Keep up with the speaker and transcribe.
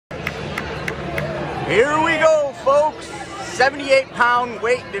Here we go, folks. 78-pound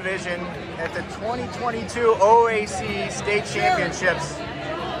weight division at the 2022 OAC State Championships.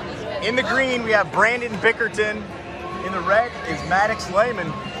 In the green, we have Brandon Bickerton. In the red is Maddox Lehman.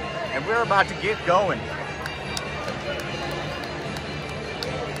 And we're about to get going.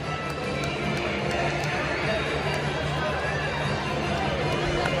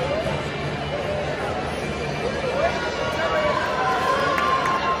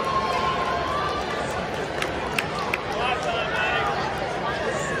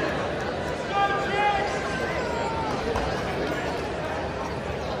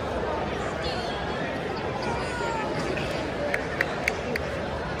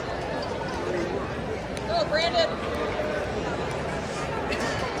 Brandon.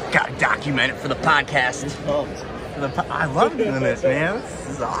 Gotta document it for the podcast. I love doing this, man. This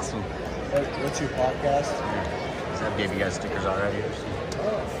is awesome. What's your podcast? I gave you guys stickers already.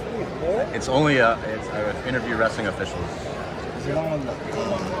 Oh, sweet, boy. It's only I interview wrestling officials. Is it on the...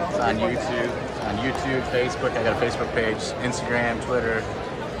 It's on YouTube, Facebook. I got a Facebook page, Instagram, Twitter.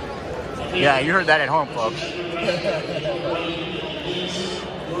 Yeah, you heard that at home, folks.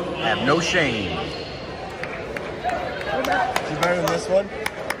 I have no shame. Is he better than this one?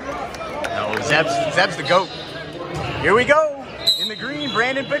 No, Zeb's the GOAT. Here we go. In the green,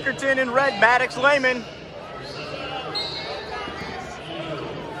 Brandon Bickerton. In red, Maddox Lehman.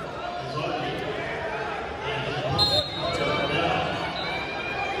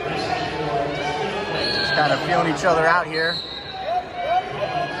 Just kind of feeling each other out here.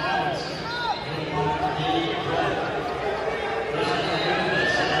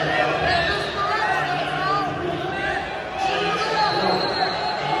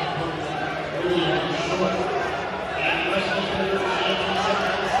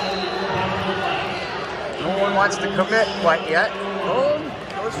 Wants to commit quite yet. Boom.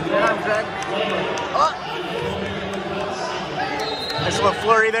 Goes to the arm drag. Oh. Nice little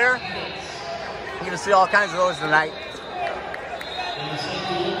flurry there. You're going to see all kinds of those tonight.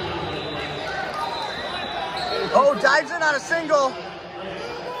 Oh, dives in on a single.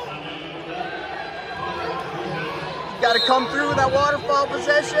 Got to come through with that waterfall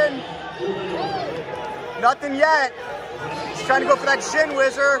position. Nothing yet. He's trying to go for that shin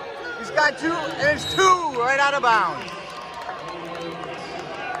whizzer. He's got two, and it's two right out of bounds.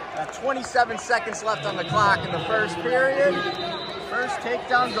 Got 27 seconds left on the clock in the first period. First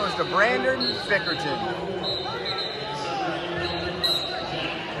takedown goes to Brandon Bickerton.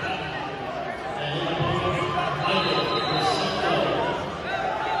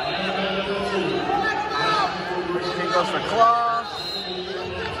 He goes for claw.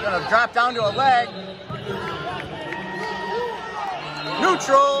 He's gonna drop down to a leg.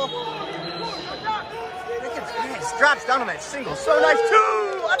 Neutral. Drops down on that single. So nice.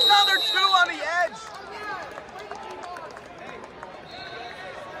 Two. Another two on the edge.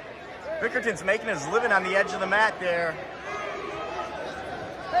 Bickerton's making his living on the edge of the mat there.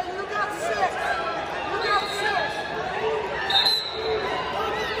 Hey, you got six. You got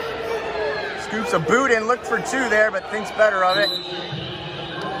six. Scoops a boot in. Looked for two there, but thinks better of it.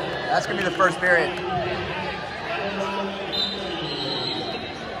 That's going to be the first period.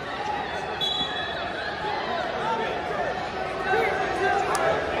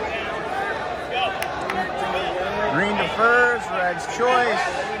 Green defers, red's choice.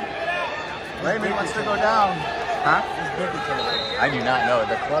 Lehman wants to go down. Huh? I do not know.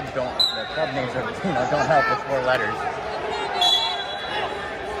 The club names don't help with 4 letters.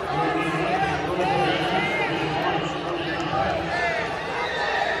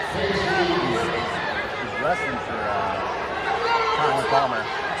 He's wrestling for Colin Palmer.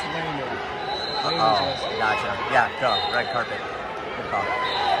 Oh, gotcha. Yeah, go. Red carpet. Good call.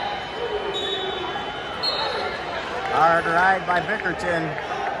 Hard ride by Bickerton.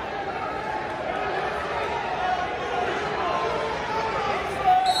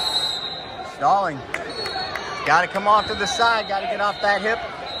 Stalling. Got to come off to the side. Got to get off that hip.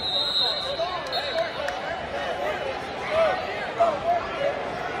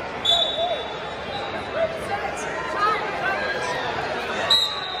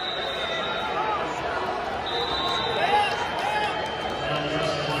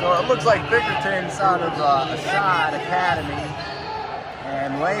 So it looks like Bickerton's out of Assad Academy,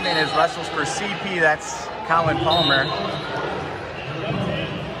 and Lehman is wrestles for CP. That's Colin Palmer.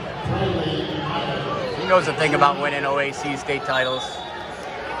 He knows a thing about winning OAC state titles.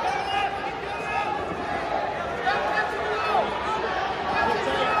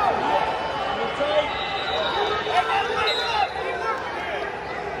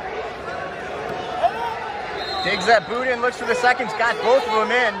 Digs that boot in, looks for the seconds, got both of them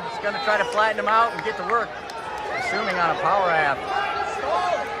in. He's going to try to flatten them out and get to work, assuming on a power half.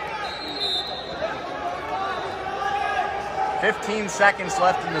 15 seconds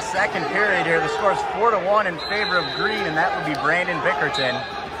left in the second period here. The score is 4-1 in favor of Green, and that would be Brandon Bickerton.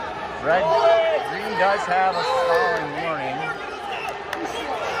 Green does have a stalling warning.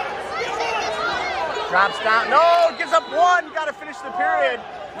 Drops down. No, gives up one. Got to finish the period.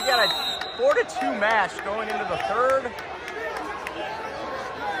 We got a 4-2 match going into the third.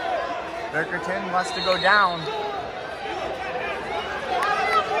 Bickerton wants to go down.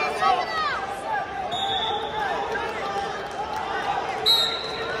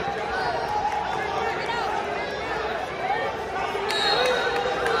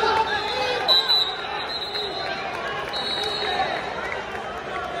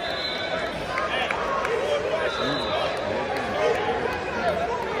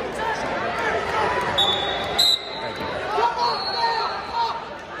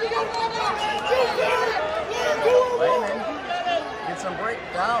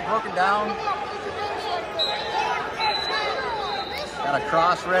 Broken down. Got a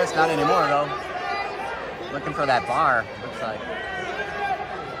cross wrist, not anymore though. Looking for that bar, looks like.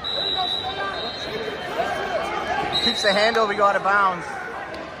 Keeps the handle, we go out of bounds.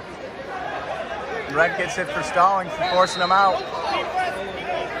 Red gets hit for stalling, for forcing him out.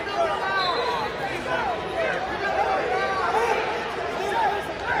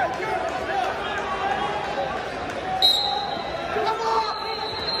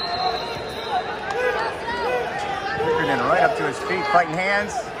 Right up to his feet, fighting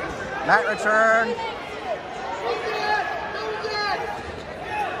hands. Mat return.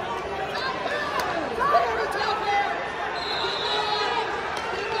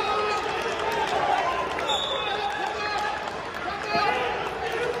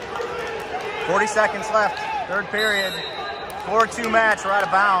 .40 seconds left, third period. 4-2 match, we're out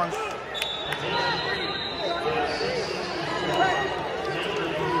of bounds.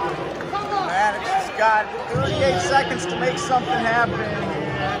 Maddox has got 38 seconds to make something happen here.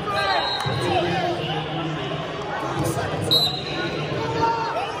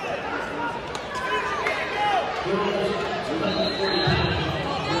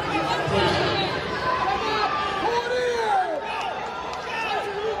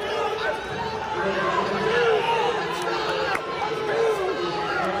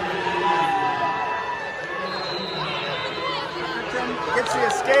 Gets the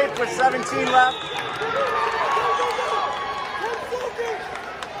escape with 17 left.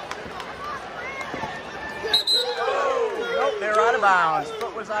 Nope, they're out of bounds.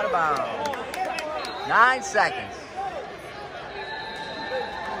 Foot was out of bounds. 9 seconds.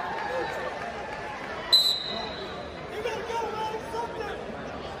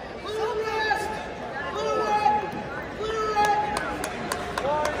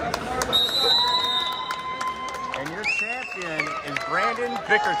 And your champion is Brandon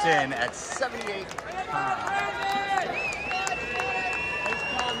Bickerton at 78 pounds.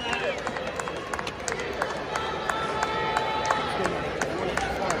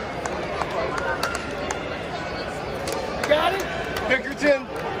 Got it? Bickerton.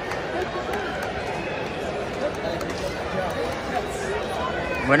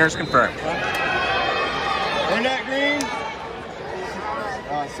 Winners confirmed. Burnett Green.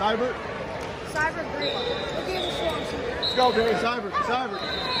 Cybert. Cyber Green. Look at the swamps here. Let's go, Billy. Cybert.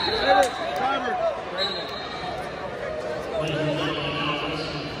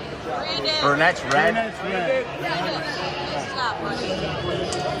 Burnett's red. Burnett's red. Stop,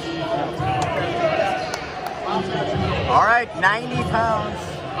 All right, 90 pounds.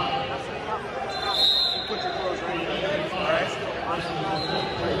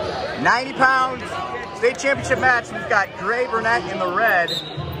 90 pounds, state championship match. We've got Gray Burnett in the red,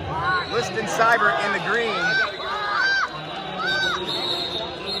 Liston Cybert in the green.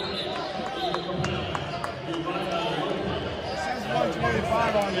 Says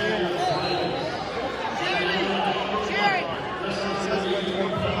 125 on here.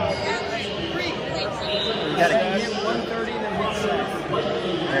 We got a 130 and then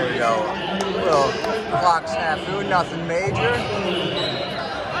there we go. Little clock snafu, nothing major.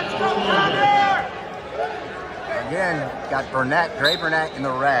 Again, got Burnett, Gray Burnett in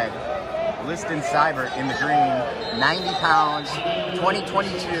the red, Liston Cybert in the green. 90 pounds,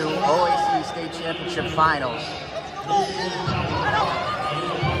 2022 OAC State Championship Finals.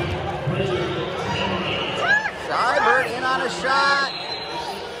 Cybert in on a shot.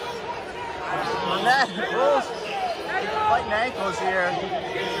 Burnett, close. Fighting ankles here.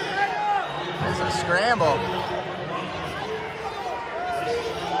 It's a scramble.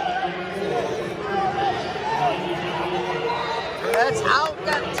 Burnett's out,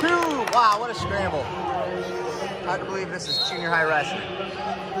 got 2. Wow, what a scramble. Hard to believe this is junior high wrestling.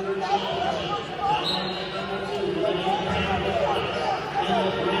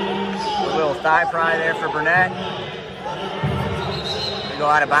 A little thigh pry there for Burnett. They go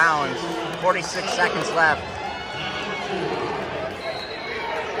out of bounds. 46 seconds left.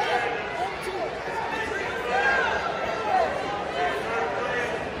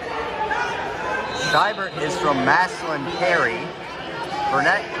 Seibert is from Massillon, Perry.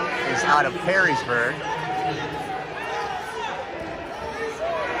 Burnett is out of Perrysburg.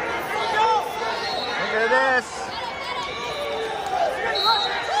 Look at this.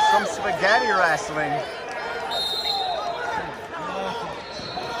 Some spaghetti wrestling.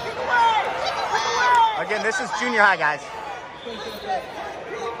 Again, this is junior high, guys.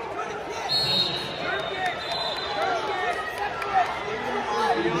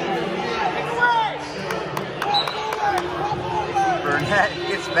 Burnett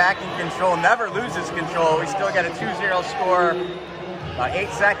gets back in control, never loses control. We still got a 2-0 score. 8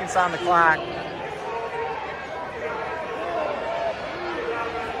 seconds on the clock.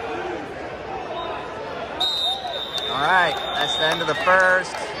 All right, that's the end of the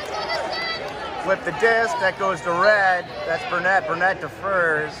first. Flip the disc, that goes to red. That's Burnett. Burnett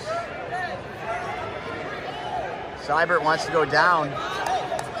defers. Seibert wants to go down.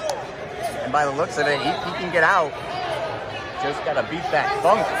 And by the looks of it, he can get out. Just got to beat that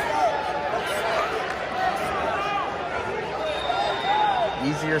funk.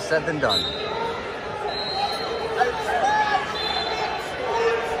 Easier said than done.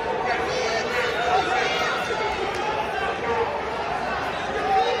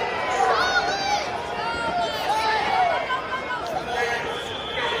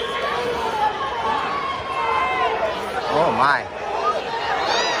 Oh my.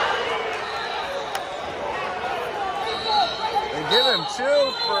 They give him 2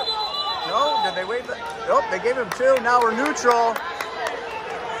 for, no, did they waive the, nope, they gave him 2, now we're neutral.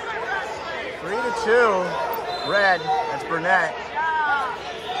 3-2, red, that's Burnett.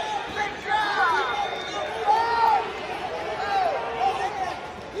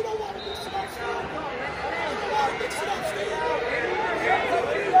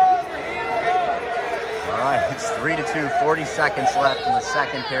 All right, it's 3-2, 40 seconds left in the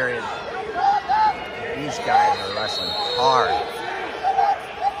second period. These guys are wrestling hard.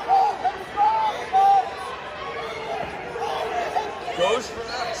 Goes for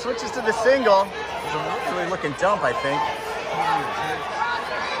that, switches to the single. It's a really looking dump, I think.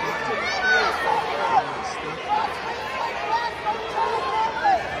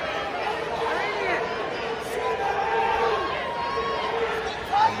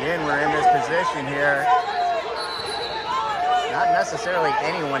 Again, we're in this position here. Not necessarily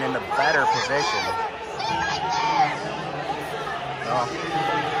anyone in the better position. Oh.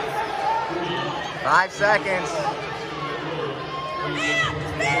 5 seconds.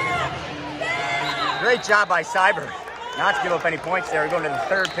 Great job by Seibert. Not to give up any points there. We're going to the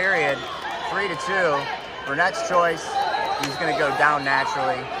third period. 3-2. Burnett's choice. He's going to go down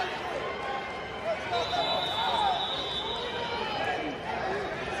naturally.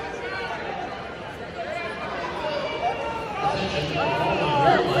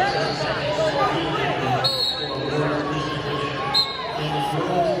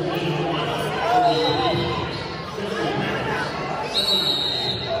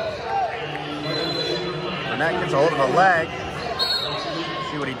 Burnett gets a hold of a leg.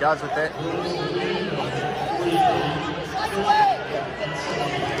 See what he does with it.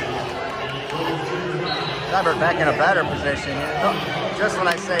 Seibert back in a better position here. Oh, just when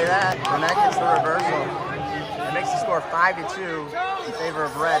I say that, Burnett gets the reversal. It makes the score 5-2 in favor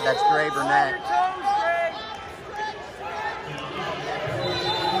of red. That's Gray Burnett.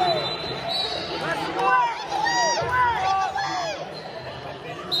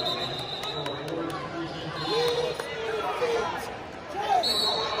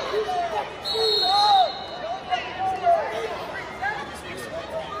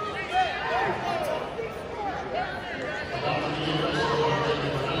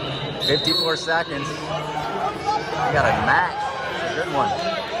 $54 seconds. We got a match. It's a good one.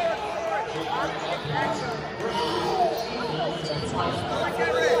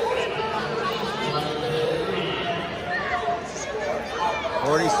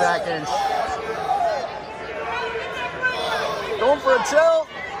 $40 seconds. Going for a tilt.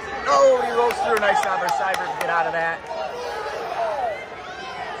 Oh, he rolls through. Nice job for Seibert to get out of that.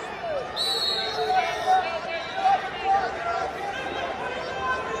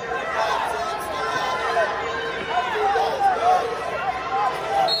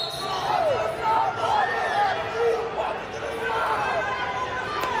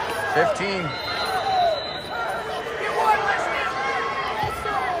 15.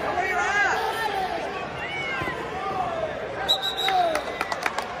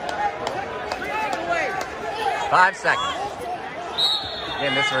 Five seconds.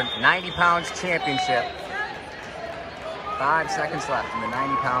 Again, this is a 90 pounds championship. 5 seconds left in the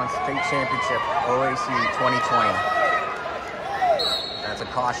 90 pounds state championship, OAC 2020. That's a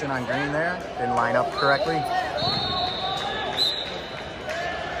caution on green there. Didn't line up correctly.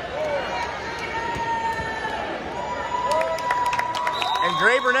 And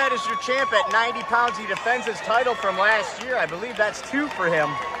Gray Burnett is your champ at 90 pounds. He defends his title from last year. I believe that's 2 for him.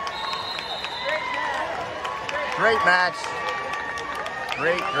 Great match.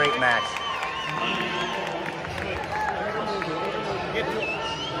 Great match.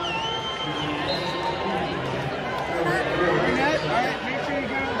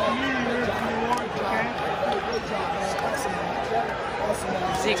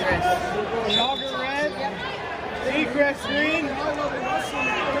 Secret. Yogurt red. Secret green.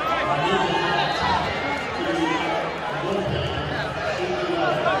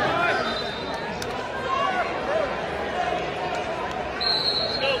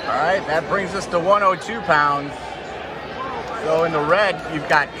 All right, that brings us to 102 pounds. So in the red, you've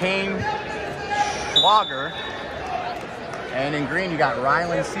got Kane Schlager. And in green, you got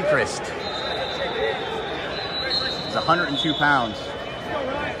Rylan Seacrest. It's 102 pounds.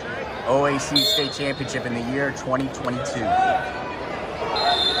 OAC State Championship in the year 2022.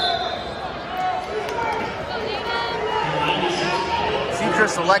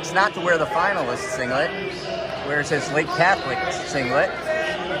 Seacrest elects not to wear the finalist singlet, wears his Lake Catholic singlet.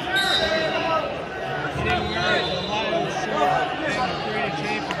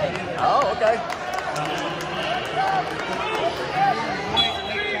 Oh, okay.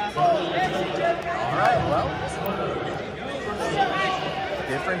 All right, well,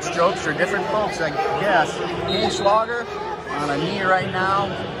 different strokes for different folks, I guess. Kane Schlager on a knee right now.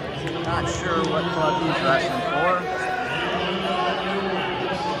 Not sure what club he's wrestling for.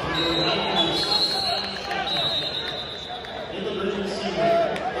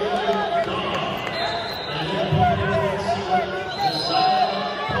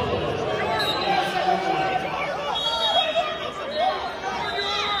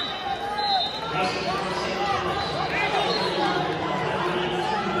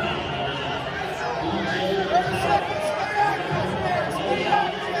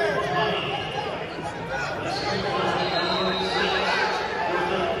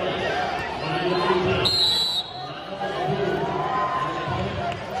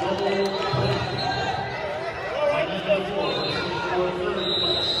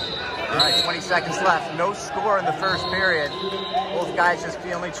 All right, 20 seconds left. No score in the first period. Both guys just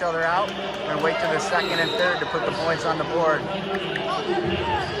feeling each other out. We're gonna wait to the second and third to put the points on the board.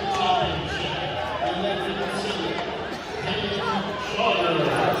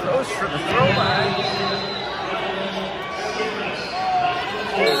 Goes for the throw line.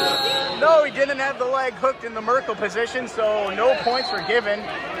 No, he didn't have the leg hooked in the Merkle position, so no points were given.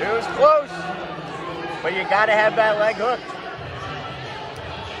 It was close, but you gotta have that leg hooked.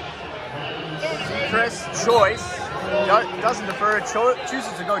 Chris choice doesn't defer,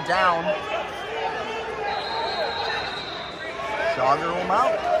 chooses to go down. Jogger will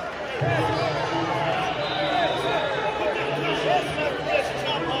mount.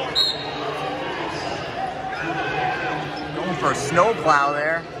 Going for a snowplow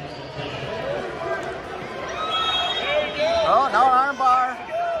there. Oh, no armbar.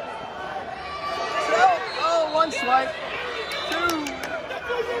 Oh, one swipe. 2, 3,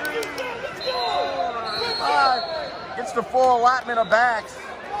 4, 5. Gets the full allotment of backs.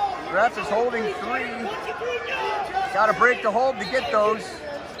 Ref is holding 3. Got to break the hold to get those,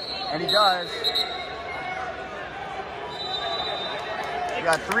 and he does. You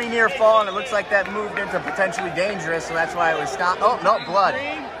got 3 near fall, and it looks like that moved into potentially dangerous, so that's why it was stopped. Oh, no, blood.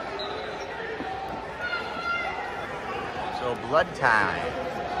 So blood time.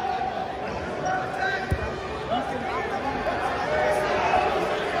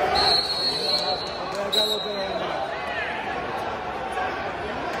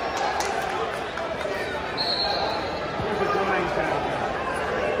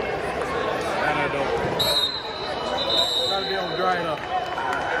 Dry it up.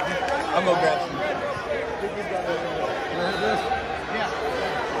 I'm gonna grab some. Yeah.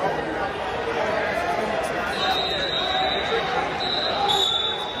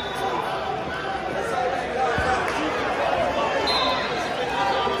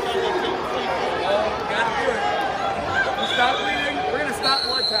 Stop bleeding. We're gonna stop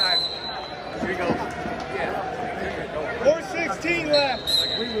blood time. Here we go. Yeah. 4:16 left.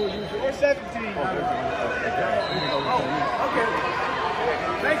 We will use 417. Oh, okay.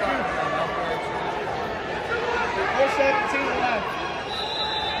 Thank you. 417 left.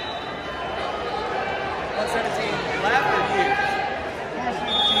 117 left or you?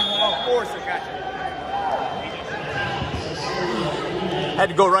 417 left. Oh, force it, gotcha. Had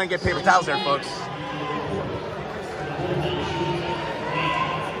to go run and get paper towels there, folks.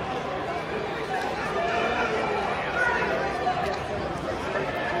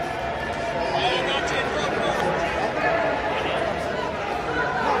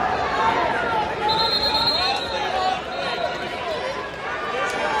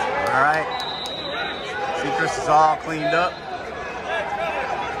 All right. Seacrest is all cleaned up.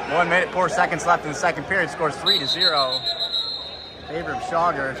 1 minute, 4 seconds left in the second period. Scores 3-0. In favor of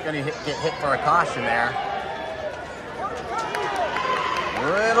Schauger. It's going to get hit for a caution there. A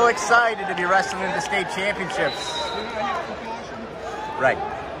little excited to be wrestling in the state championships. Right.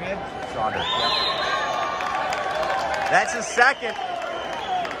 Schauger. Yep. That's his second.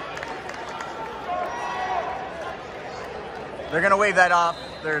 They're going to wave that off.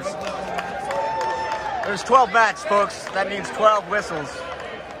 There's 12 bats, folks. That means 12 whistles.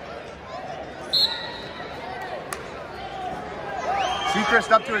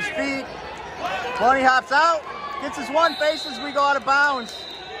 Seacrest up to his feet. Bunny hops out. Gets his one, faces, we go out of bounds.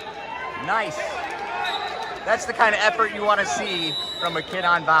 Nice. That's the kind of effort you want to see from a kid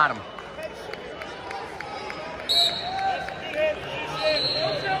on bottom.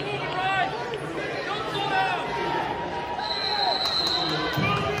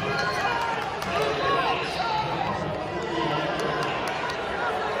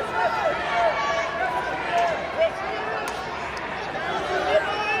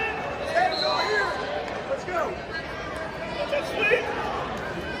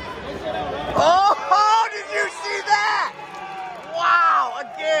 Oh, did you see that? Wow,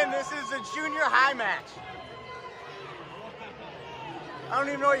 again, this is a junior high match. I don't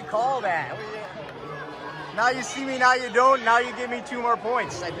even know what you call that. Now you see me, now you don't, now you give me 2 more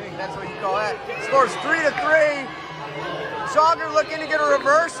points. I think that's what you call that. Scores 3-3. Schauger looking to get a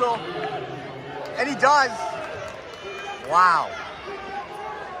reversal, and he does. Wow.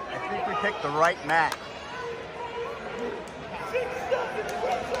 I think we picked the right match.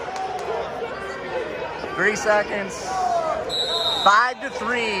 3 seconds.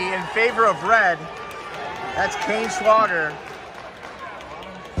 5-3 in favor of red. That's Kane Schauger.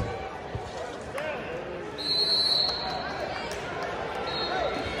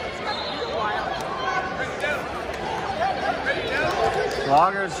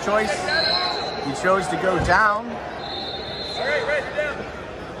 Schauger's choice. He chose to go down.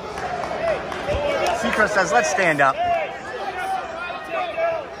 Seacrest says, let's stand up.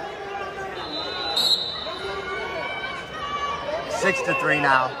 6-3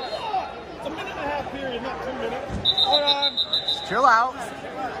 now. It's a minute and a half period, not 2 minutes. Hold on. Chill out.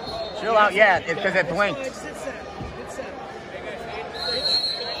 Chill out. Yeah, it's because it blinked.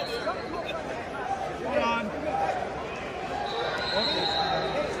 Hold on.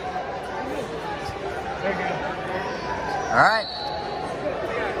 There you go. All right.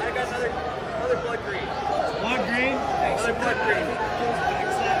 I got another blood green. Blood green. Another blood green.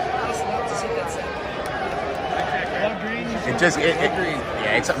 Blood green. It just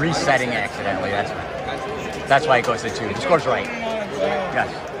yeah, it's resetting accidentally. That's why it goes to 2. The score's right. Yes.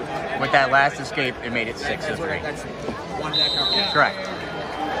 With that last escape, it made it 6-3. That's one that cover. Correct.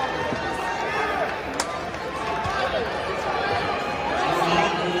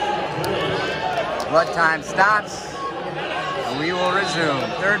 Blood time stops, and we will resume.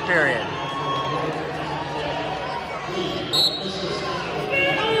 3rd period.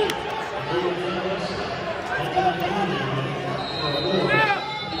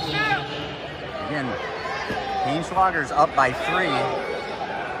 Again, Kane Schauger's up by 3.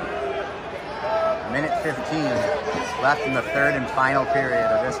 Minute 15 left in the 3rd and final period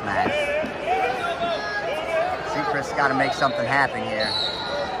of this match. Seacrest's got to make something happen here.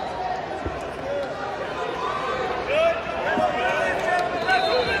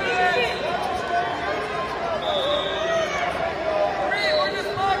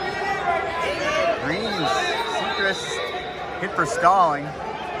 Seacrest hit for stalling.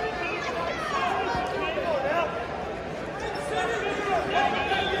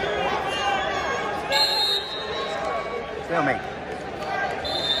 Stalemate.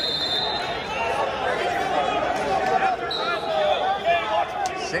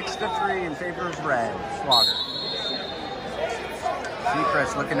 Six to 3 in favor of red. Schauger.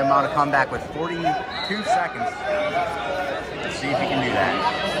 Seacrest looking to mount a comeback with 42 seconds. Let's see if he can do that.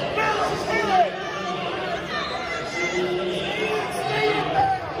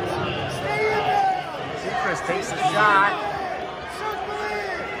 a shot.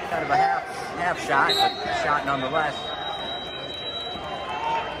 Kind of a half shot, but a shot nonetheless.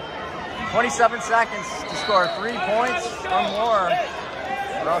 27 seconds to score 3 points or more.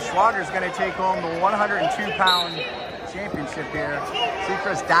 Or else Schwager's going to take home the 102-pound championship here.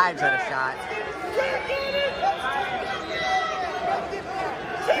 Seacrest dives at a shot.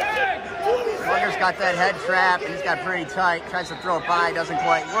 Schwager's got that head trap. He's got pretty tight. Tries to throw it by. Doesn't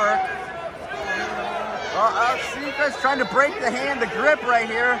quite work. Seacrest trying to break the hand, the grip right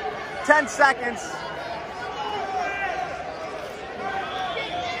here. 10 seconds.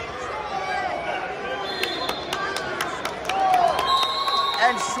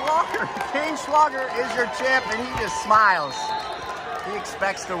 And Schwager, King Schwager is your champ, and he just smiles. He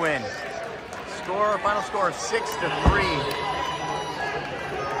expects to win. Final score of 6-3.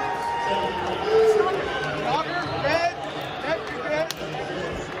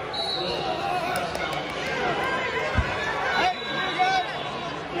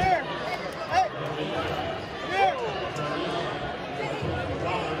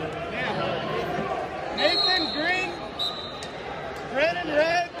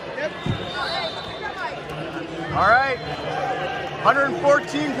 All right,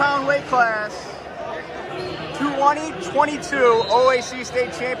 114-pound weight class, 220-22 OAC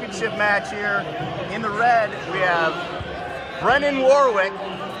State Championship match here. In the red, we have Brennan Warwick.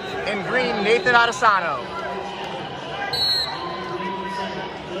 In green, Nathan Adesano.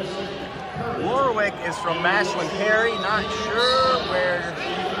 Warwick is from Maslin Perry. Not sure where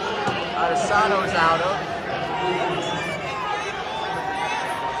Adesano is out of.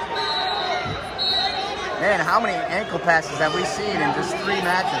 Man, how many ankle passes have we seen in just 3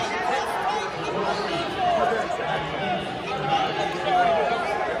 matches?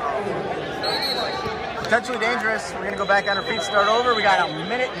 Potentially dangerous. We're going to go back on our feet, start over. We got 1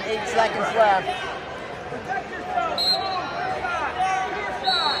 minute and 8 seconds left.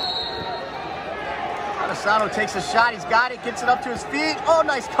 Adesano takes a shot. He's got it. Gets it up to his feet. Oh,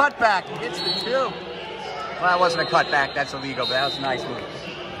 nice cutback. Hits the 2. Well, that wasn't a cutback. That's illegal, but that was a nice move.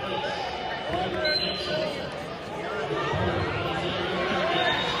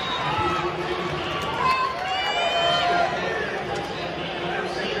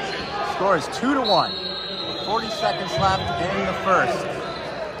 Score is 2-1. 40 seconds left in the first.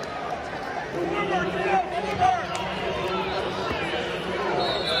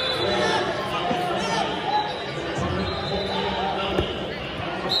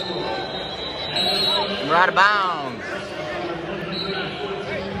 We're out of bounds.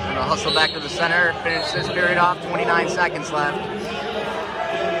 Gonna hustle back to the center, finish this period off, 29 seconds left.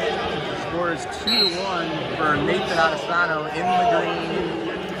 Score is 2-1 for Nathan Adesano in the green.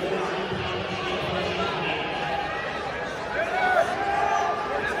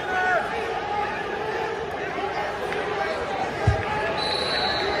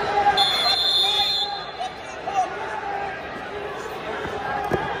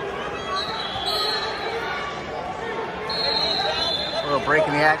 Break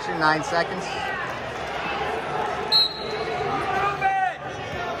in the action, 9 seconds.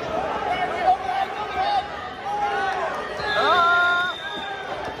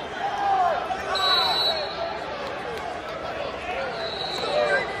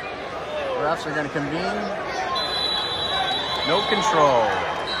 Refs are going to convene. No control.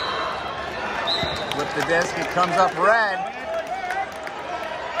 With the disc, it comes up red.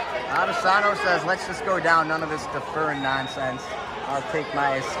 Adesano says, let's just go down. None of this deferring nonsense. I'll take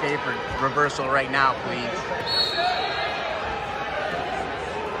my escape or reversal right now, please.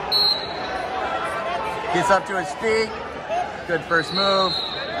 Gets up to his feet. Good first move.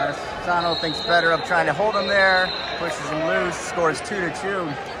 Adesano thinks better of trying to hold him there. Pushes him loose. Scores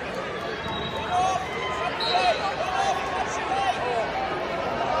 2-2.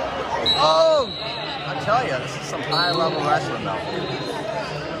 Oh! I tell you, this is some high-level wrestling, though.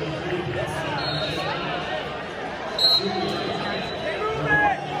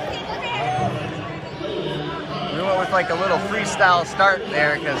 With like a little freestyle start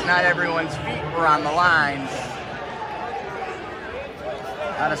there because not everyone's feet were on the lines.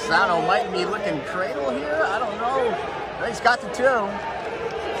 Adesano might be looking cradle here. I don't know. But he's got the 2.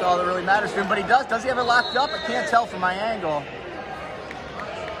 That's all that really matters to him. But he does. Does he have it locked up? I can't tell from my angle.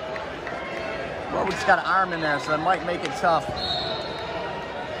 Well, we just got an arm in there, so it might make it tough.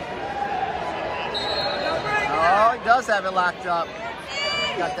 Oh, he does have it locked up.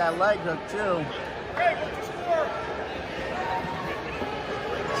 Got that leg hook too.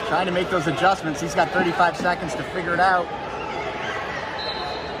 He's trying to make those adjustments. He's got 35 seconds to figure it out.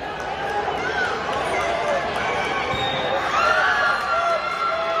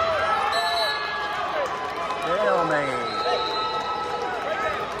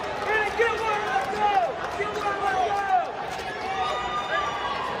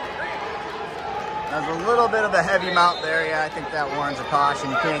 a heavy mount there. Yeah, I think that warrants a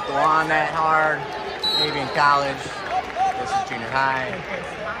caution. You can't go on that hard. Maybe in college. This is junior high.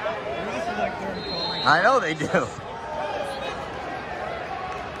 I know they do.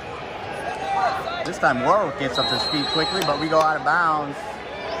 This time Warwick gets up to his feet quickly, but we go out of bounds.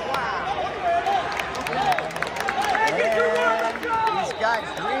 And these guys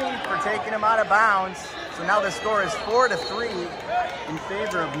green for taking him out of bounds. So now the score is 4-3 in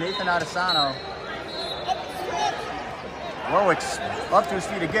favor of Nathan Adesano. Warwick's up to his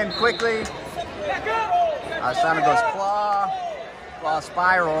feet again quickly. Adesano goes claw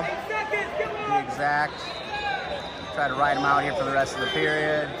spiral. Be exact. Try to ride him out here for the rest of the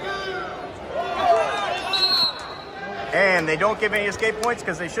period. And they don't give any escape points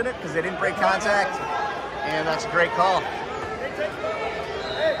because they shouldn't, because they didn't break contact. And that's a great call.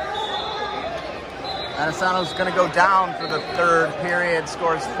 Adesano's going to go down for the third period,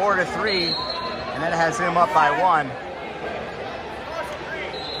 scores 4-3, and that has him up by 1.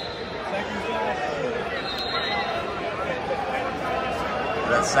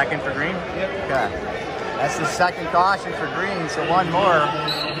 That's second for green? Okay. That's the second caution for green, so one more.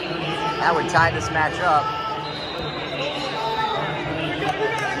 That would tie this match up.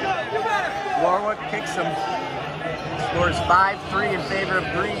 Warwick kicks him. Scores 5-3 in favor of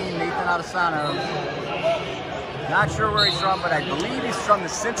green, Nathan Adesano. Not sure where he's from, but I believe he's from the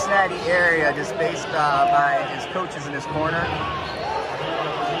Cincinnati area, just based by his coaches in his corner.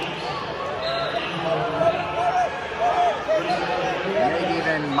 Maybe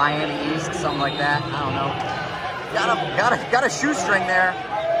even Miami East, something like that. I don't know. Got a shoestring there.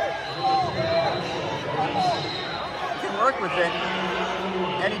 He can work with it,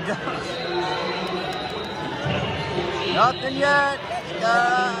 and he does. Nothing yet.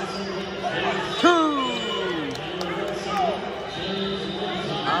 2.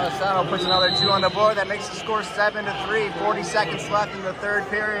 Adesano puts another 2 on the board. That makes the score 7-3. 40 seconds left in the third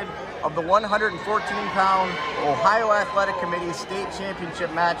period of the 114-pound Ohio Athletic Committee State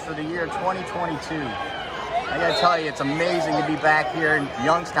Championship match for the year 2022. I gotta tell you, it's amazing to be back here in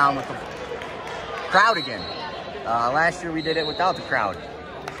Youngstown with the crowd again. Last year we did it without the crowd,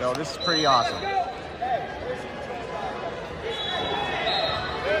 so this is pretty awesome.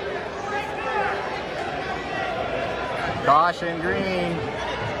 Caution green.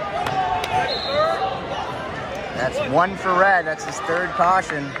 That's 1 for red. That's his third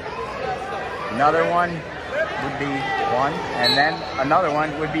caution. Another one would be 1, and then another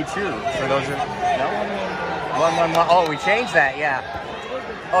one would be 2. So those are no 1, 1, 1. Oh, we changed that. Yeah.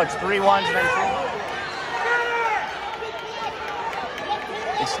 Oh, it's 3 1s and then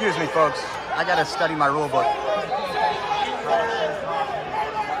 2. Excuse me, folks. I gotta study my rule book.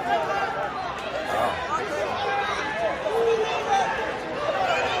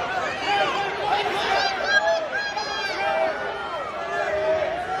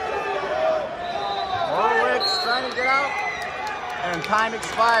 And time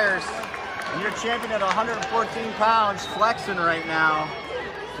expires. And your champion at 114 pounds, flexing right now,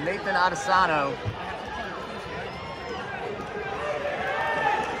 Nathan Adesano.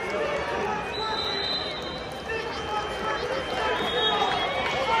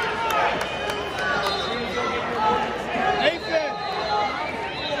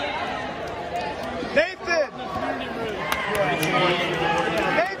 Nathan!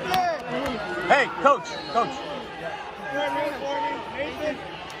 Hey, coach. Nathan?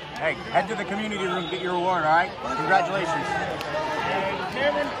 Hey, head to the community room, get your award, all right? Congratulations.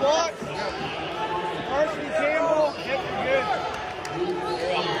 Cameron Clark, Carson Campbell, good.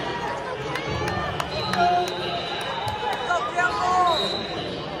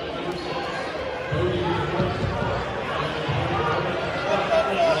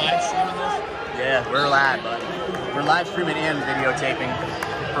 Yeah, we're live, bud. We're live streaming and videotaping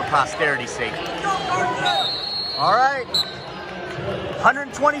for posterity's sake. All right.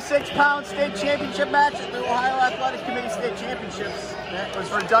 126-pound state championship match at the Ohio Athletic Committee State Championships. That was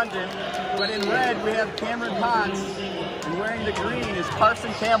redundant, but in red we have Cameron Potts, and wearing the green is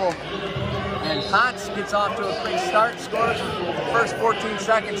Carson Campbell. And Potts gets off to a quick start, scores the first 14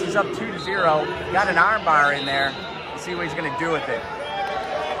 seconds. He's up 2-0. Got an arm bar in there. Let's see what he's going to do with it.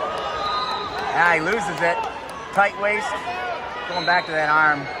 Ah, he loses it. Tight waist. Going back to that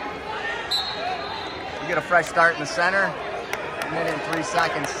arm. You get a fresh start in the center. 1 minute and 3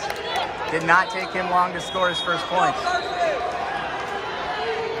 seconds. Did not take him long to score his first points.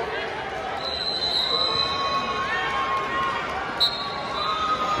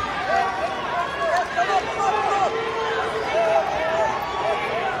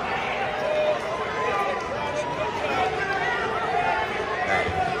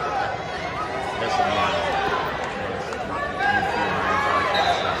 This one.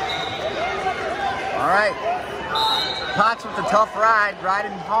 Potts with the tough ride,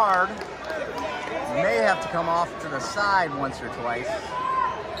 riding hard. May have to come off to the side once or twice.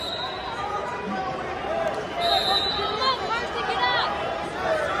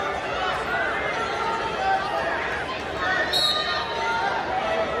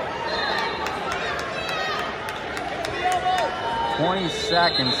 "20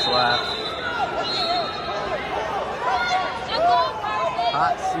 seconds left.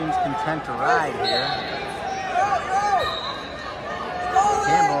 Potts seems content to ride here.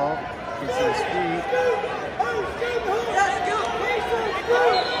 Campbell gets to his feet.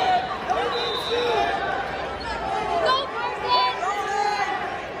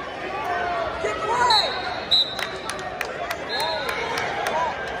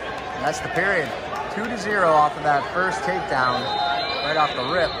 And that's the period. 2-0 off of that first takedown, right off the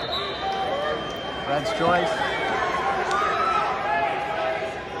rip. Red's choice.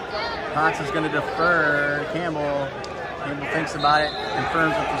 Potts is going to defer. Campbell thinks about it,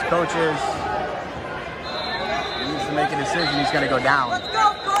 confirms with his coaches. He needs to make a decision. He's going to go down. Let's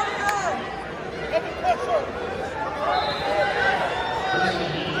go,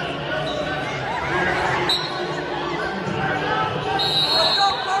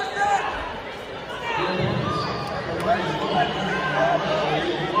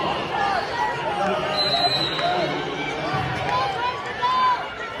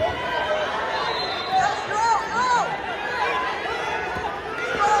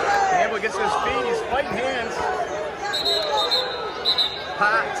 Gets to his feet, he's fighting hands.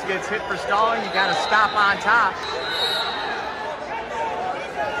 Potts gets hit for stalling, you gotta stop on top.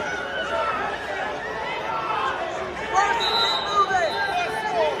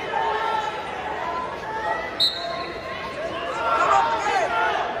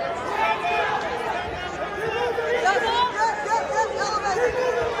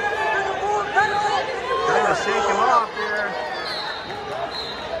 Trying to shake him off here.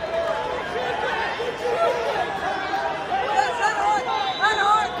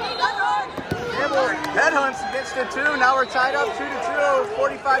 Headhunts gets to 2. Now we're tied up 2-2.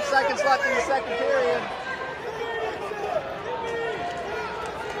 45 seconds left in the second period.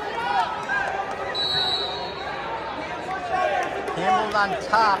 Campbell's on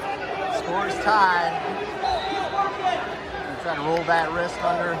top. Score's tied. Try to roll that wrist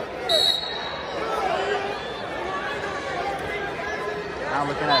under. Now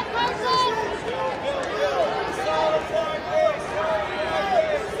looking at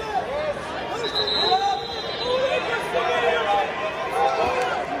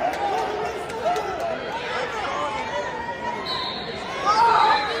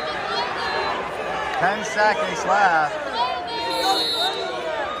 10 seconds left.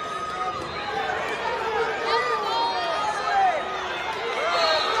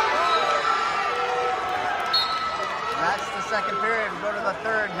 That's the second period. We go to the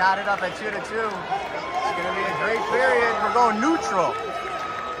third, knotted up at 2-2. It's going to be a great period. We're going neutral.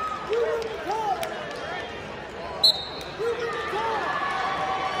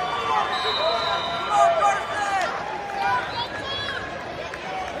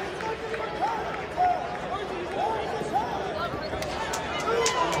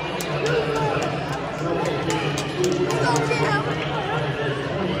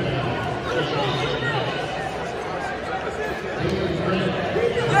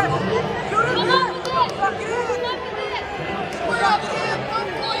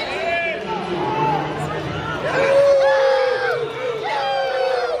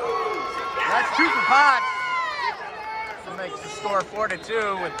 That's 2 for Potts. That makes the score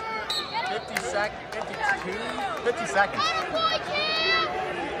 4-2 with 50 seconds.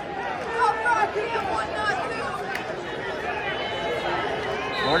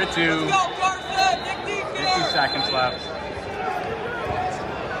 4-2. 50 seconds left.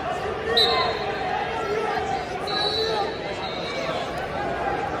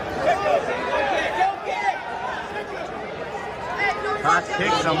 Potts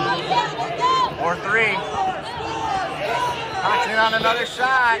kicks him. 4-3. Potts in on another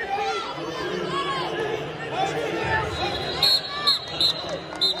shot.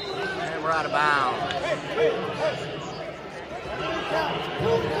 And we're out of bounds.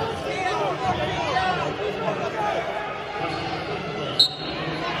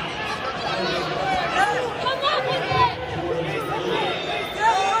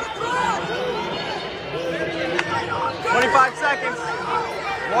 25 seconds.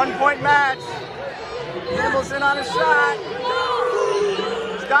 1-point match. Campbell's in on a shot.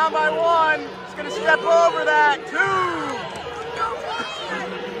 He's down by 1. He's going to step over that. 2.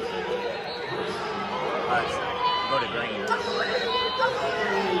 Let's go to green.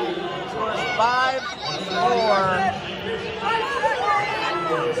 So it's 5-4.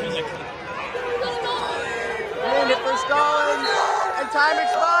 And it for Scollins, and time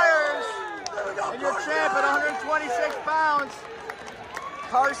expires. And your champ at 126 pounds,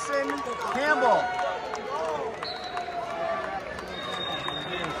 Carson Campbell.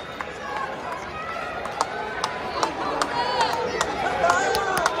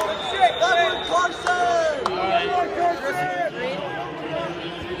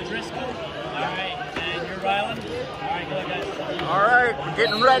 All right, we're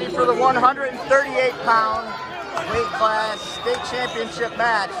getting ready for the 138-pound weight class state championship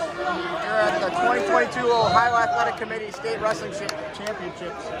match here at the 2022 Ohio Athletic Committee State Wrestling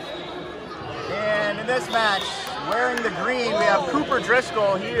Championships. And in this match, wearing the green, we have Cooper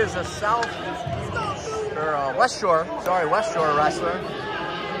Driscoll. He is a West Shore wrestler.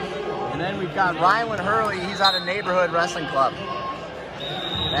 And then we've got Rylan Hurley. He's out of Neighborhood Wrestling Club.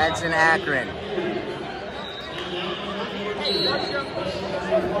 That's in Akron.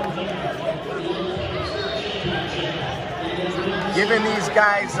 Given these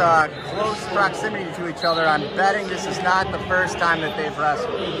guys close proximity to each other, I'm betting this is not the first time that they've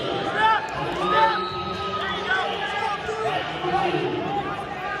wrestled.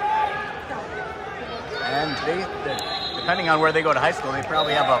 And depending on where they go to high school, they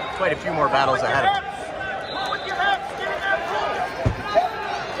probably have quite a few more battles ahead of them.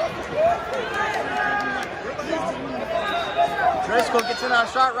 Driscoll gets in on a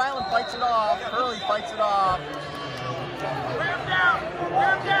shot. Rylan fights it off. Hurley fights it off. Wear him down.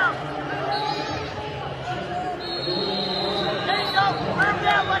 Wear him down. There you go. Wear him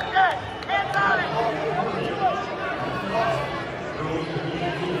down like that. Hands on it.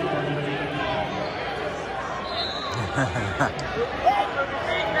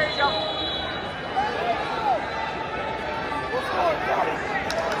 There you go.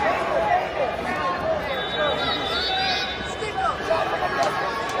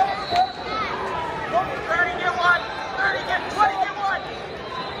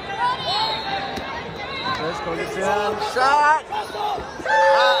 Driscoll gets in, shot,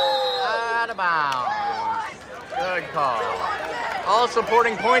 out of bounds. Good call. All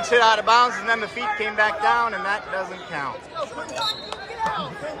supporting points hit out of bounds, and then the feet came back down, and that doesn't count.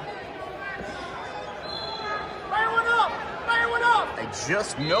 I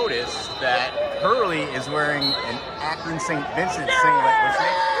just noticed that Hurley is wearing an Akron St. Vincent singlet, which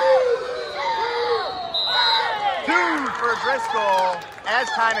makes 2 for Driscoll as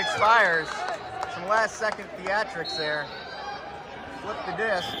time expires. Some last second theatrics there. Flip the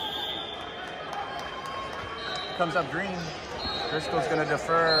disc. Comes up green. Driscoll's going to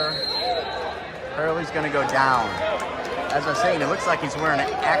defer. Hurley's going to go down. As I was saying, it looks like he's wearing an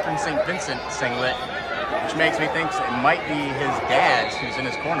Akron St. Vincent singlet, which makes me think it might be his dad's who's in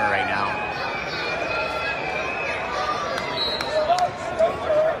his corner right now.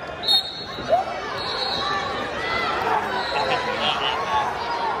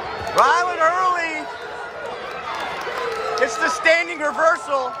 Rylan Hurley. It's the standing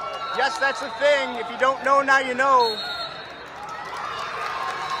reversal. Yes, that's a thing. If you don't know, now you know.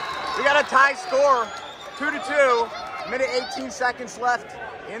 We got a tie score, 2-2. Minute 18 seconds left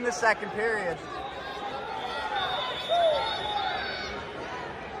in the second period.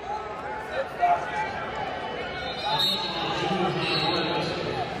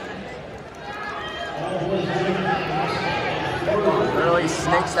 Really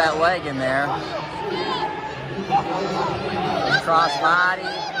snakes that leg in there. Cross body,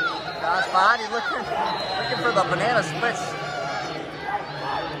 looking for the banana splits.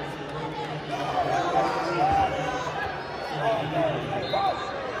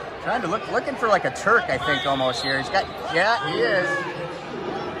 Trying to looking for like a Turk, I think, almost here. He's got, yeah, he is.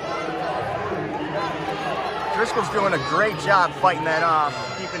 Driscoll's doing a great job fighting that off,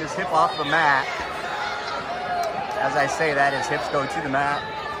 keeping his hip off the mat. As I say that, his hips go to the mat.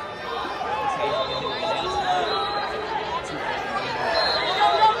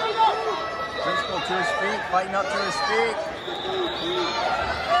 Driscoll to his feet, fighting up to his feet.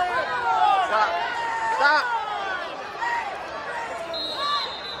 Stop. Stop.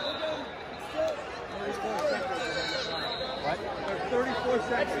 What? 34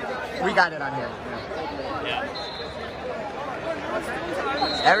 seconds. We got it on here. Yeah.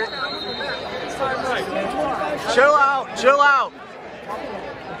 Chill out, chill out.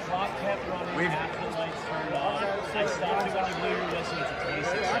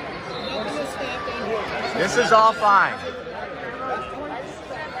 This is all fine.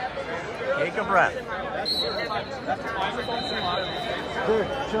 Take a breath. Dude,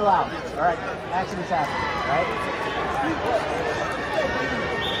 chill out. All right, accident's happening, all right?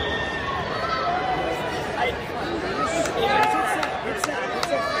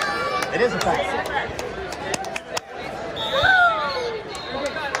 It is a fact.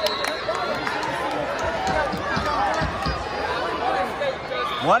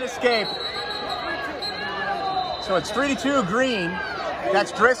 One escape. So it's 3-2 green.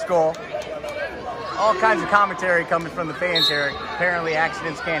 That's Driscoll. All kinds of commentary coming from the fans here. Apparently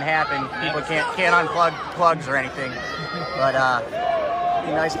accidents can't happen. People can't unplug plugs or anything. But it'd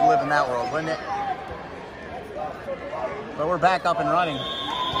be nice to live in that world, wouldn't it? But we're back up and running.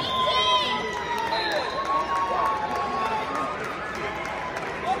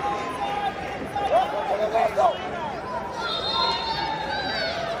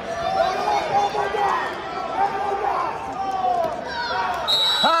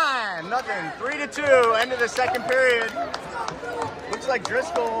 Time, nothing. 3-2, end of the second period. Looks like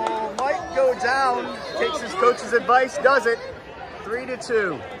Driscoll might go down. Takes his coach's advice, does it.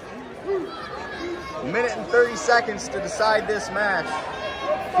 3-2. Minute and 30 seconds to decide this match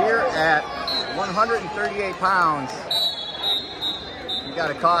here at 138 pounds. We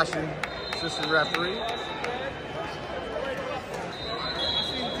got a caution, assistant referee.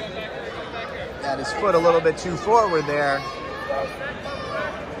 Got his foot a little bit too forward there.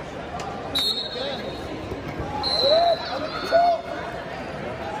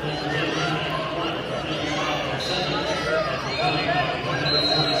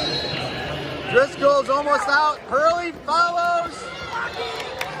 Driscoll's almost out. Hurley follows.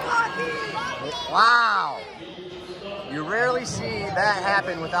 Wow. You rarely see that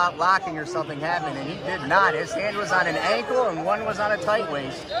happen without locking or something happen, and he did not. His hand was on an ankle and one was on a tight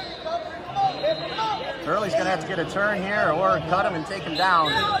waist. Hurley's going to have to get a turn here or cut him and take him down.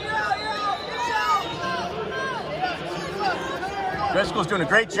 Driscoll's doing a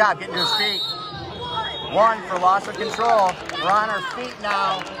great job getting to his feet. One for loss of control. We're on our feet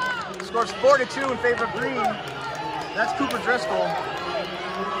now. Scores 4-2 in favor of green. That's Cooper Driscoll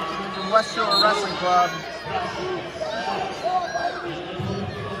from West Shore Wrestling Club.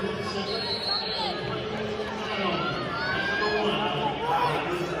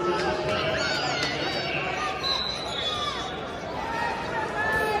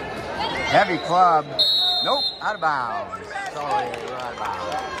 Heavy club. Nope, out of bounds. Sorry, we're out of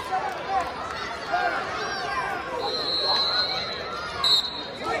bounds.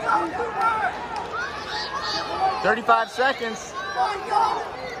 35 seconds.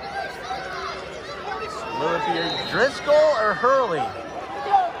 Will it be Driscoll or Hurley?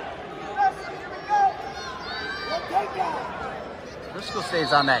 Driscoll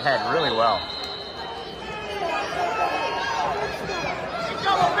stays on that head really well.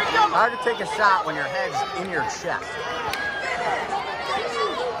 Hard to take a shot when your head's in your chest.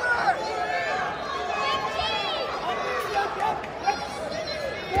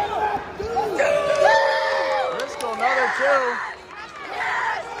 Driscoll, another 2.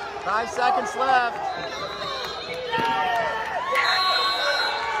 5 seconds left.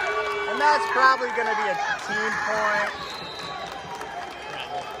 And that's probably going to be a team point.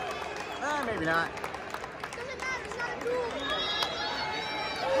 Maybe not.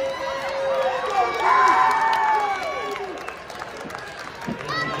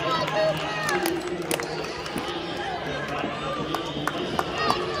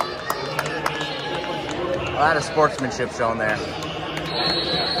 A lot of sportsmanship shown there.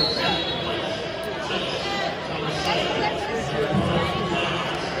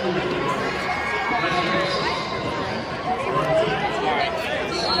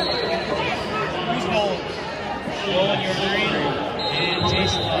 Rolling your green and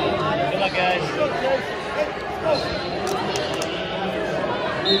Jason. Good luck, guys.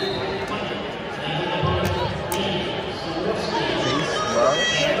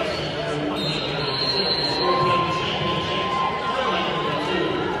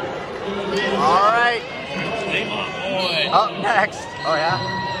 All right. Boy. Up next. Oh, yeah?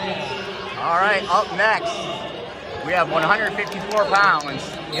 All right, up next. We have 154 pounds.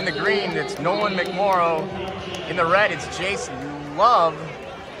 In the green, it's Nolan McMorrow. In the red, it's Jason Love.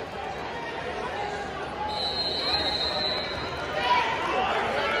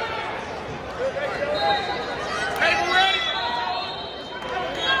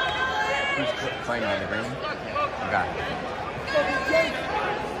 Who's playing on the green? Okay.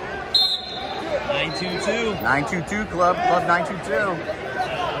 922. 922 Club 922.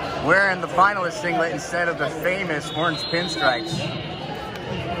 Wearing the finalist singlet instead of the famous orange pinstripes.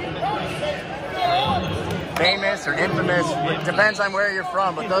 Famous or infamous, it depends on where you're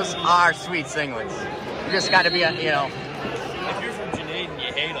from, but those are sweet singlets. You just got to be, you know. If you're from Junaid,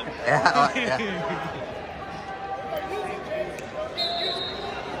 you hate them. Yeah, yeah.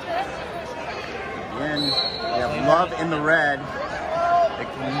 Again, we have Love in the red.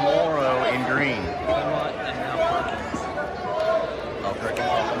 McMorrow in green. Oh, Perkins.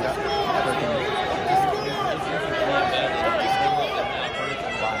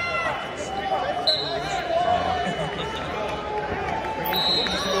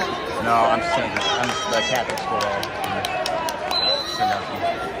 No, I'm saying I'm the Catholic school.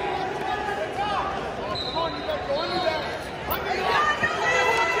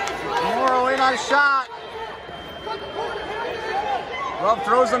 Morrow in on a shot. Love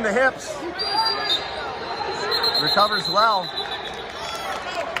throws him to hips. Recovers well.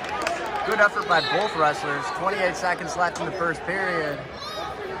 Good effort by both wrestlers. 28 seconds left in the first period.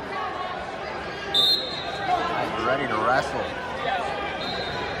 Ready to wrestle.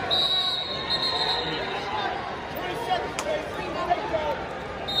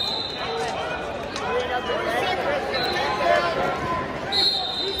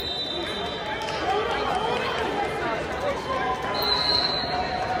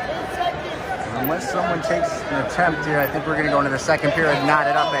 Unless someone takes an attempt here, I think we're going to go into the second period, knot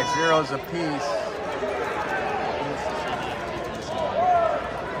it up at 0s apiece.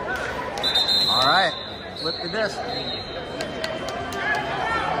 All right, flip to this.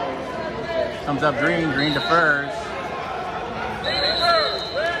 Comes up green, green defers.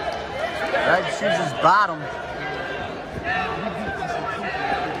 Red chooses bottom.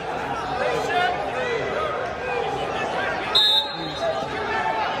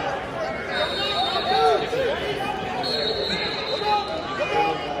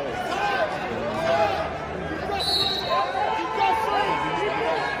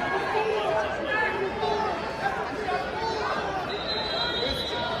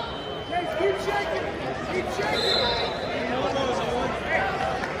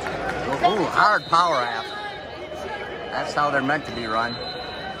 Ooh, hard power app. That's how they're meant to be run.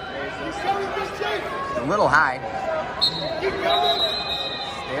 A little high.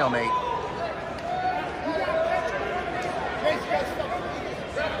 Stalemate.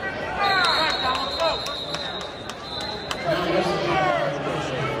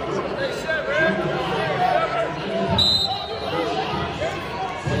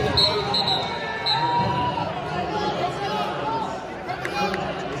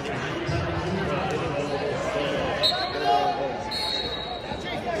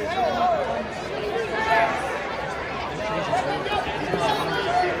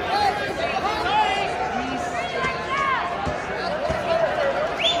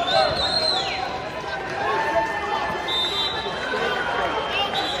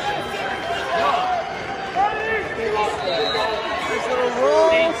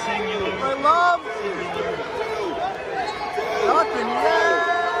 Nothing yet.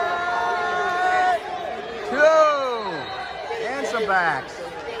 2. And some backs.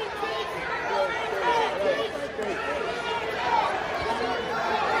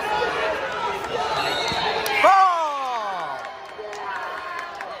 Ball!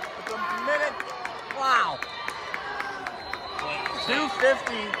 It's a minute. Wow.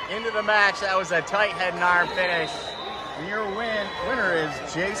 2:50 into the match. That was a tight head and arm finish. And your winner is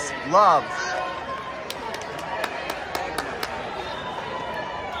Jace Love.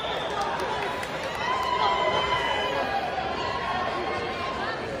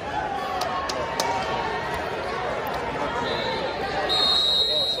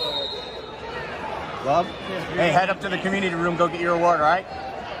 Love? Hey, head up to the community room, go get your award, all right?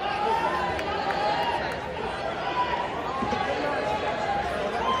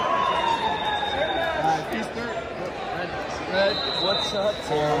 Red, what's up,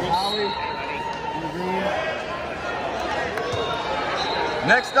 Holly?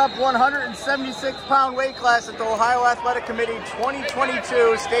 Next up, 176-pound weight class at the Ohio Athletic Committee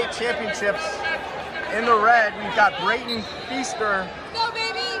 2022 State Championships. In the red, we've got Brayton Feaster. Go,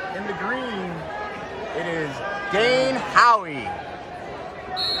 baby! In the green, it is Dane Howie.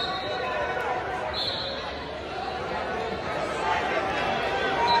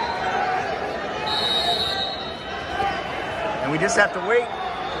 And we just have to wait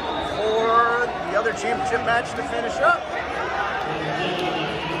for the other championship match to finish up.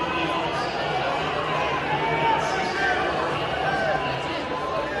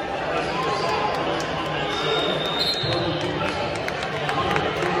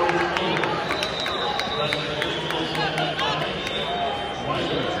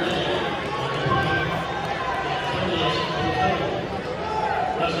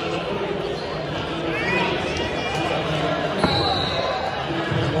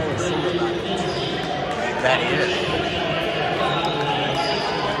 That is.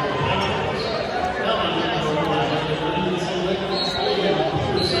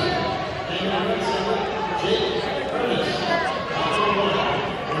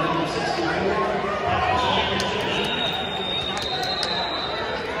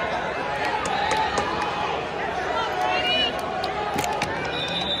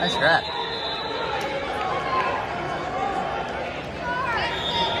 Nice grab.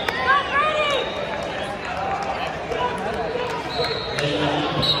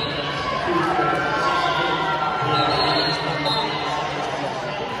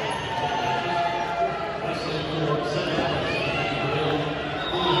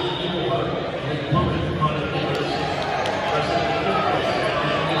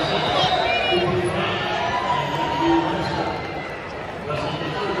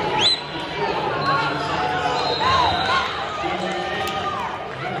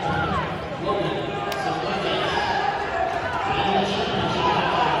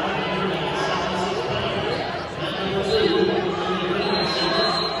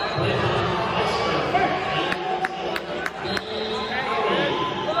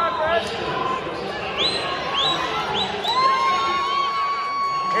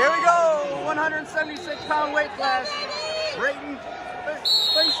 Here we go, 176-pound weight class. Brayton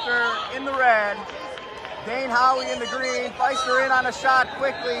Feister in the red. Dane Howie in the green. Feister in on a shot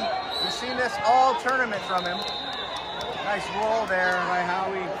quickly. We've seen this all tournament from him. Nice roll there by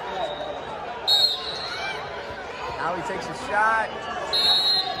Howie. Howie takes a shot.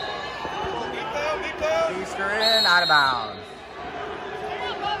 Feister in, out of bounds.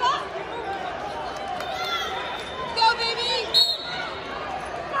 Go, baby!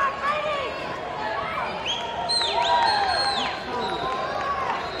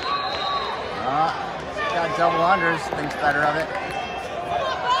 Got double unders, thinks better of it.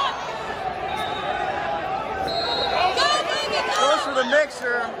 Goes for the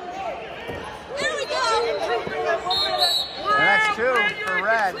mixer. There we go! And that's two for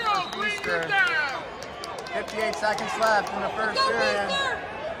red for Feister. 58 seconds left in the first period.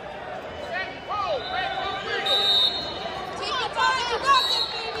 Take your time, you got this,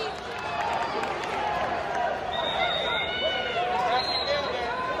 baby!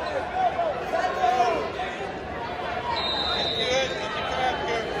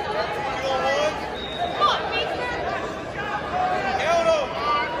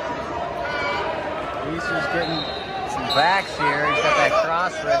 Feister's getting some backs here. He's got that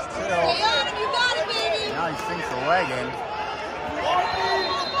cross wrist too. Stay on him, you got it, baby! Now he sinks the leg in.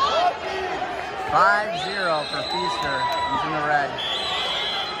 5-0 for Feister. He's in the red.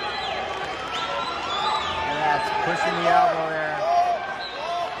 And that's pushing the elbow there.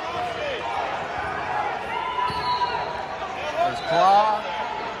 There's claw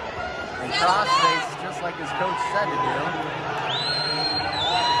and cross face, just like his coach said to do.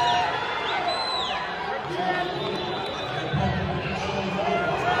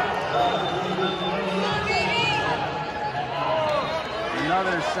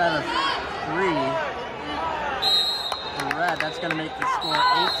 Another set of 3 for red. That's going to make the score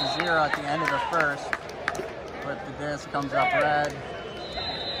 8-0 at the end of the first. But the disc comes up red.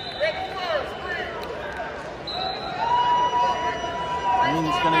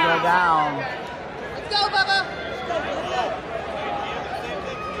 Green's going to go down. Let's go, Bubba!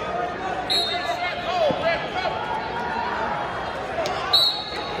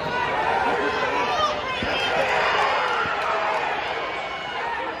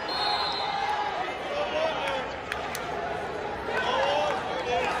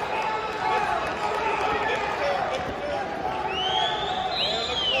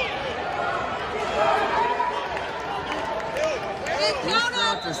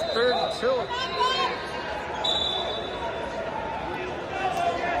 His third tilt.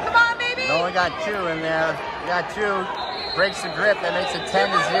 Come on, baby! He only got 2 in there. He got 2. Breaks the grip. That makes it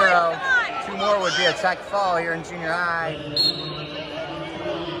 10-0. 2 more would be a tech fall here in junior high.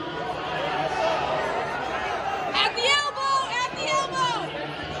 At the elbow! At the elbow!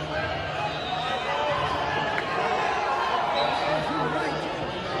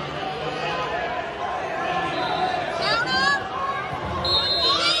 Down up!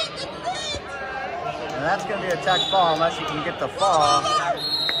 And that's going to be a tech fall unless you can get the fall. There we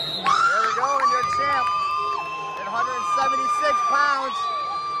go, and your champ at 176 pounds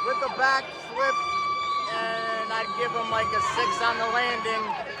with the back flip. And I'd give him like a 6 on the landing.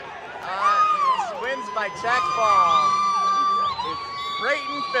 Wins by tech fall. It's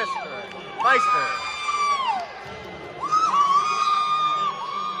Brayton Feister.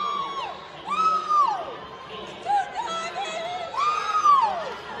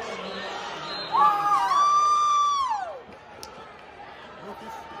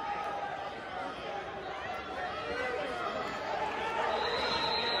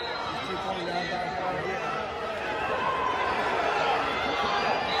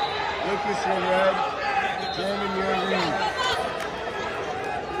 Lucas, you're red. Jeremy, you're green.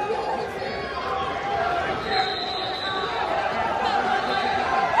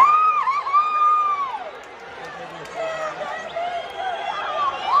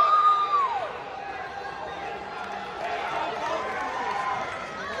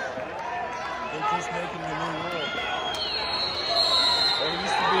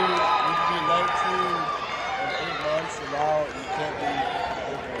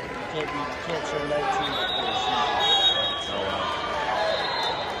 that we can't show 19 before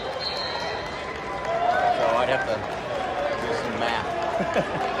So I'd have to do some math.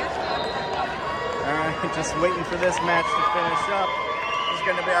 Alright, just waiting for this match to finish up. This is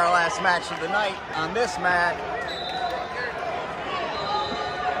going to be our last match of the night on this mat.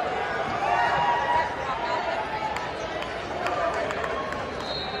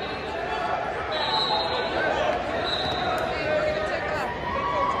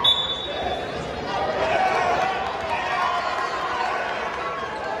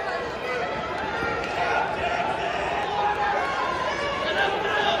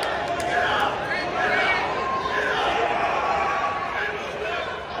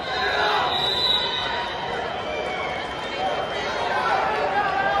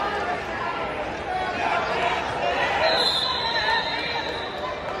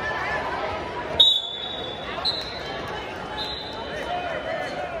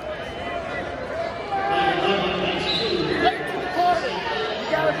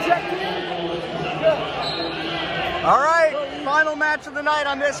 Alright, final match of the night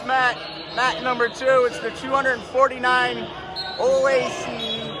on this mat. Mat number 2. It's the 249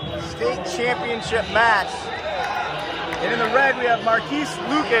 OAC State Championship match. And in the red we have Marquise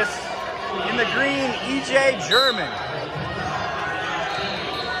Lucas. In the green, EJ German.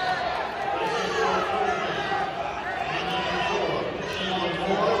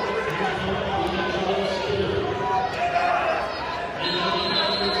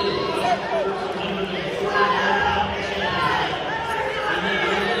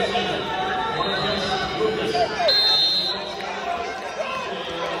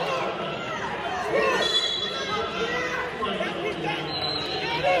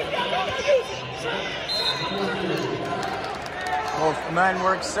 Both men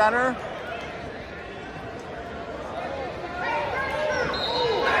work center.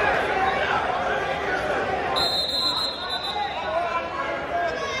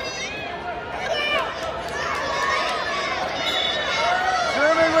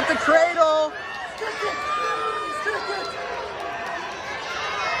 German with the cradle.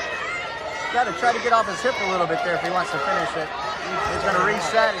 Got to try to get off his hip a little bit there if he wants to finish it. He's going to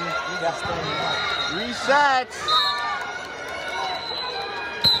reset and reset.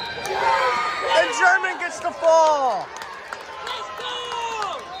 And German gets the fall.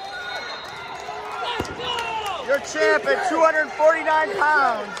 Your champ at 249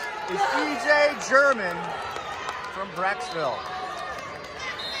 pounds is EJ German from Brecksville.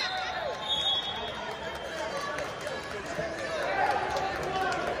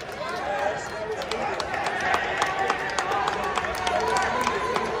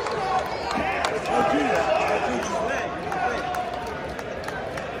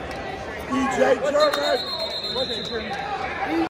 EJ German! What's your